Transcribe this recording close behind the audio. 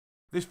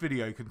This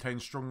video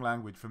contains strong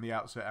language from the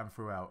outset and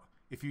throughout.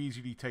 If you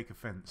easily take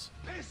offence,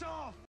 piss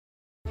off!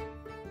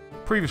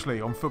 Previously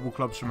on Football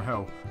Clubs from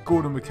Hell,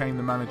 Gordon became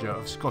the manager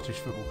of Scottish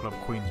football club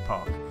Queen's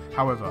Park.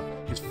 However,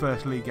 his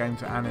first league game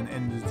to Annan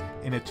ended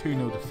in a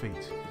 2-0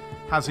 defeat.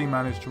 Has he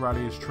managed to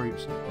rally his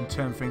troops and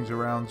turn things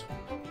around?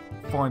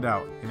 Find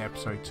out in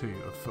episode 2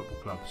 of Football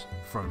Clubs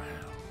from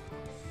Hell.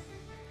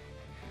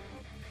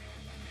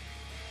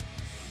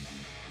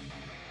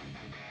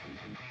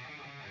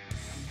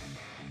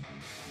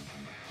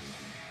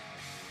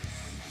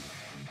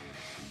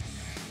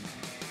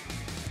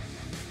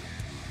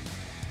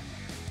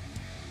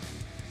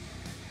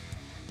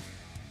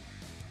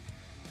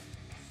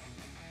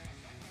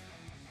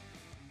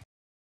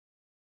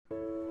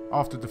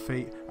 After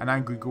defeat, an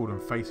angry Gordon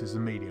faces the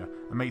media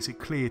and makes it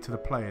clear to the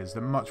players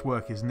that much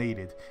work is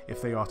needed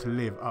if they are to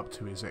live up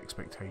to his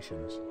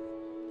expectations.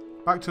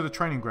 Back to the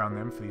training ground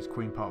then for these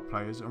Queen Park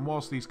players, and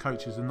whilst these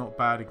coaches are not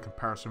bad in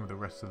comparison with the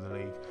rest of the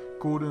league,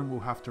 Gordon will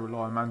have to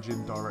rely on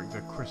managing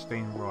director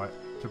Christine Wright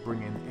to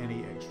bring in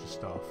any extra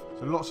staff.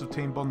 So lots of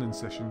team bonding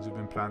sessions have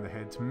been planned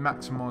ahead to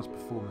maximise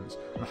performance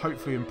and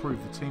hopefully improve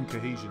the team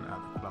cohesion at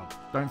the club.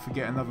 Don't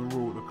forget, another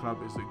rule at the club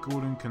is that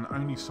Gordon can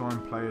only sign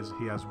players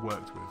he has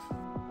worked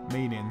with,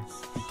 meaning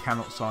he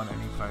cannot sign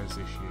any players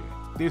this year.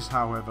 This,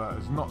 however,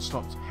 has not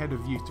stopped Head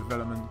of Youth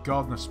Development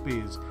Gardner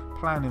Speirs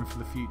planning for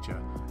the future,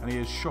 and he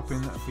is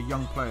shopping for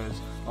young players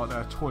like they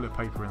are toilet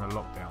paper in a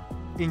lockdown.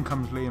 In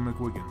comes Liam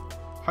McGuigan.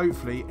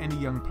 Hopefully any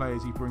young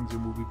players he brings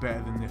in will be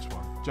better than this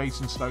one.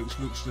 Jason Stokes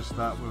looks just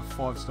that, with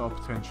 5-star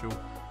potential.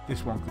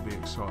 This one could be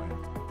exciting.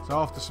 So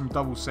after some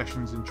double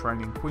sessions in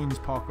training, Queen's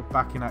Park are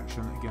back in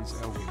action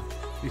against Albion.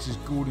 This is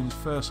Gordon's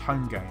first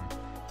home game.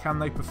 Can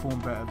they perform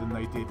better than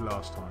they did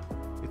last time?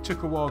 It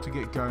took a while to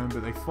get going,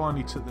 but they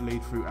finally took the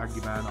lead through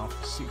Aguiman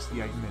after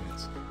 68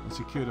 minutes and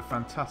secured a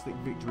fantastic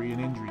victory in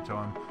injury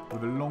time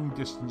with a long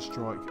distance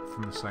strike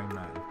from the same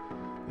man.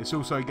 This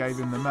also gave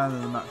him the Man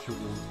of the Match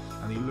award,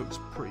 and he looks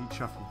pretty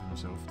chuffed with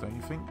himself, don't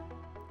you think?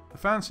 The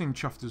fans seemed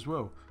chuffed as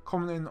well,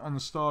 commenting on the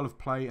style of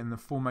play and the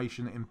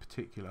formation in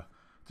particular.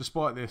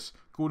 Despite this,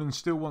 Gordon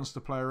still wants to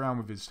play around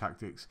with his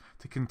tactics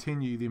to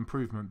continue the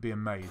improvement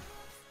being made.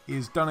 He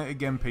has done it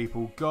again,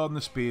 people. Gardner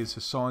Speirs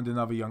has signed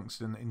another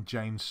youngster in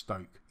James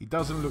Stoke. He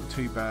doesn't look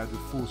too bad with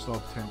 4-star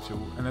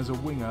potential, and as a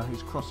winger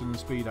his crossing and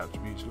speed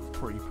attributes look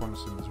pretty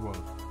promising as well.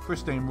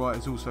 Christine Wright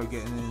is also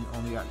getting in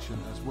on the action,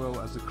 as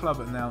well as the club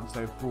announced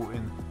they have brought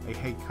in a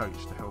head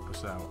coach to help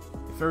us out.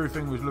 If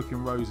everything was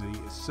looking rosy,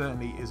 it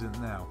certainly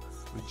isn't now,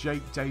 with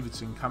Jake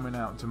Davidson coming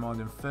out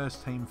demanding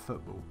first team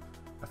football.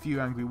 A few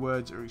angry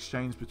words are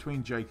exchanged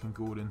between Jake and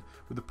Gordon,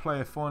 with the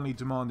player finally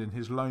demanding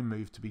his loan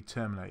move to be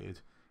terminated.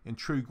 In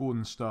true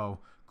Gordon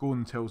style,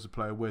 Gordon tells the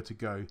player where to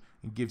go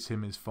and gives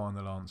him his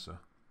final answer.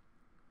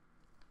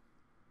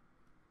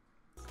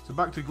 So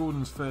back to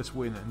Gordon's first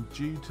win, and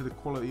due to the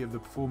quality of the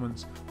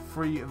performance,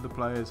 3 of the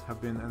players have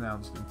been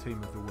announced in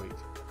Team of the Week.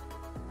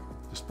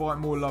 Despite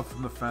more love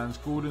from the fans,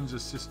 Gordon's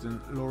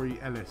assistant Laurie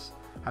Ellis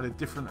had a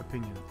different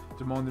opinion,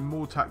 demanding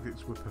more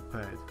tactics were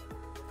prepared.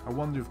 I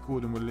wonder if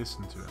Gordon will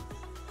listen to him.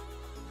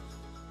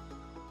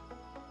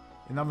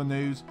 In other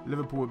news,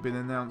 Liverpool have been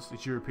announced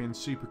as European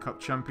Super Cup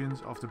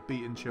champions after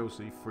beating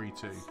Chelsea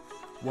 3-2.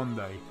 One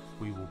day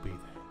we will be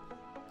there.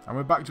 And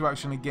we're back to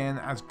action again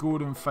as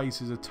Gordon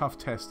faces a tough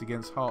test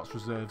against Hearts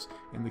reserves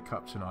in the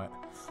Cup tonight.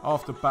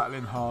 After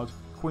battling hard,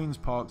 Queen's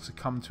Park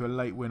succumbed to a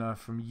late winner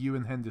from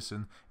Ewan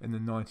Henderson in the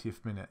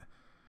 90th minute.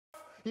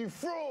 You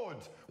fraud!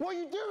 What are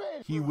you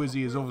doing? Hugh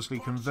Wizzy is obviously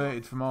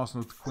converted from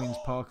Arsenal to Queen's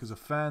Park as a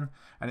fan,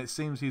 and it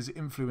seems he is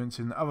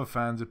influencing other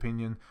fans'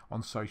 opinion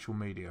on social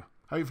media.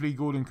 Hopefully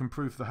Gordon can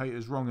prove the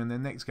haters wrong in their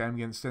next game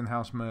against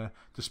Stenhousemuir,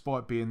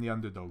 despite being the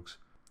underdogs.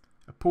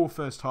 A poor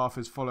first half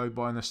is followed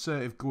by an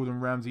assertive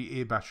Gordon Ramsay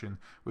ear bashing,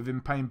 with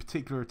him paying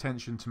particular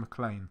attention to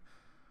McClean.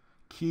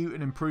 Cue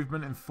an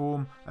improvement in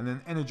form and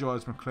then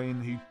energised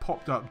McClean, who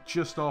popped up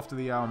just after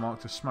the hour mark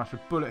to smash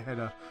a bullet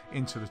header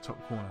into the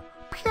top corner.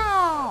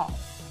 Pyow!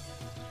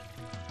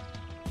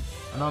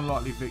 An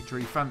unlikely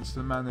victory thanks to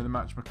the man of the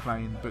match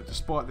McClean, but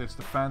despite this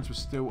the fans were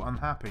still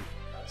unhappy,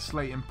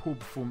 slating poor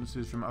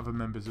performances from other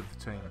members of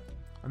the team.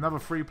 Another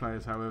 3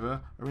 players, however,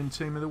 are in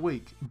Team of the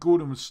Week.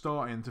 Gordon was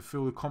starting to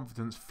feel the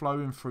confidence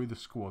flowing through the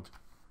squad.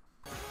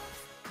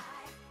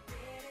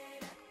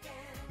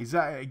 He's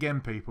at it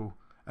again, people.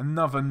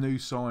 Another new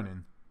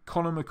signing.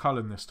 Connor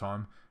McCullum this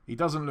time. He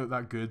doesn't look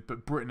that good,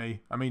 but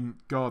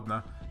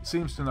Gardner,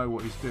 seems to know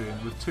what he's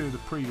doing, with 2 of the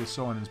previous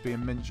signings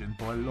being mentioned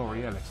by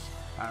Laurie Ellis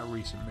at a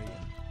recent meeting.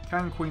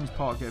 Can Queen's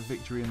Park get a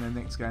victory in their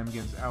next game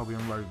against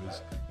Albion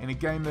Rovers? In a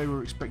game they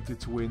were expected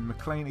to win,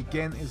 McClean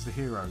again is the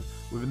hero,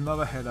 with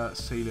another header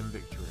sealing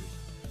victory.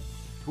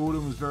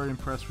 Gordon was very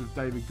impressed with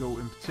David Galt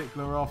in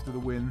particular after the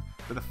win,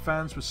 but the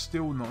fans were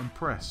still not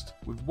impressed.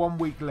 With 1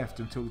 week left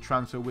until the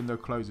transfer window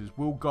closes,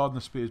 will Gardner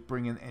Speirs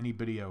bring in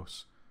anybody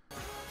else?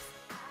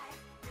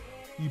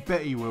 You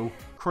bet he will.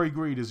 Craig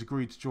Reed has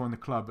agreed to join the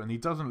club, and he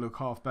doesn't look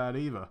half bad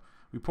either.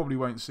 We probably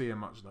won't see him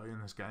much though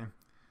in this game.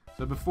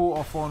 So before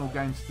our final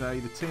game today,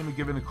 the team are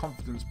given a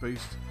confidence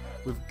boost,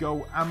 with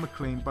Goal and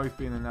McClean both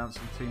being announced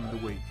as Team of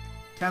the Week.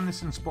 Can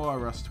this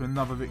inspire us to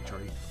another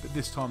victory, but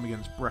this time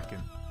against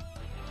Brecon?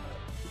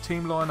 The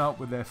team line up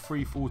with their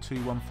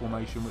 3-4-2-1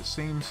 formation, which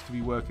seems to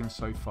be working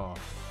so far.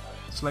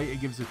 Slater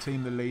gives the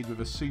team the lead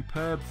with a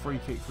superb free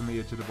kick from the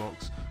edge of the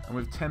box, and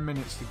with 10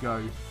 minutes to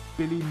go,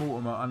 Billy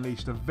Mortimer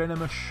unleashed a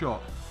venomous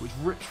shot which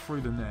rips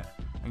through the net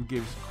and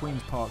gives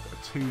Queen's Park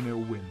a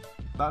 2-0 win.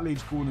 That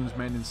leaves Gordon's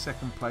men in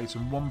second place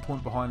and 1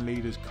 point behind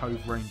leaders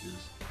Cove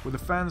Rangers. With the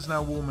fans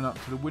now warming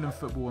up to the winning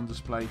football on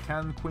display,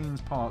 can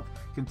Queen's Park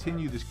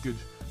continue this good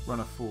run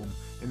of form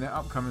in their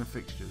upcoming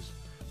fixtures,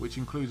 which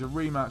includes a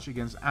rematch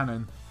against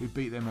Annan, who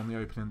beat them on the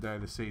opening day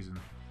of the season?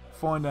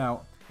 Find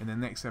out in the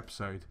next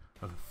episode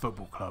of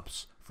Football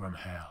Clubs from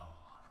Hell.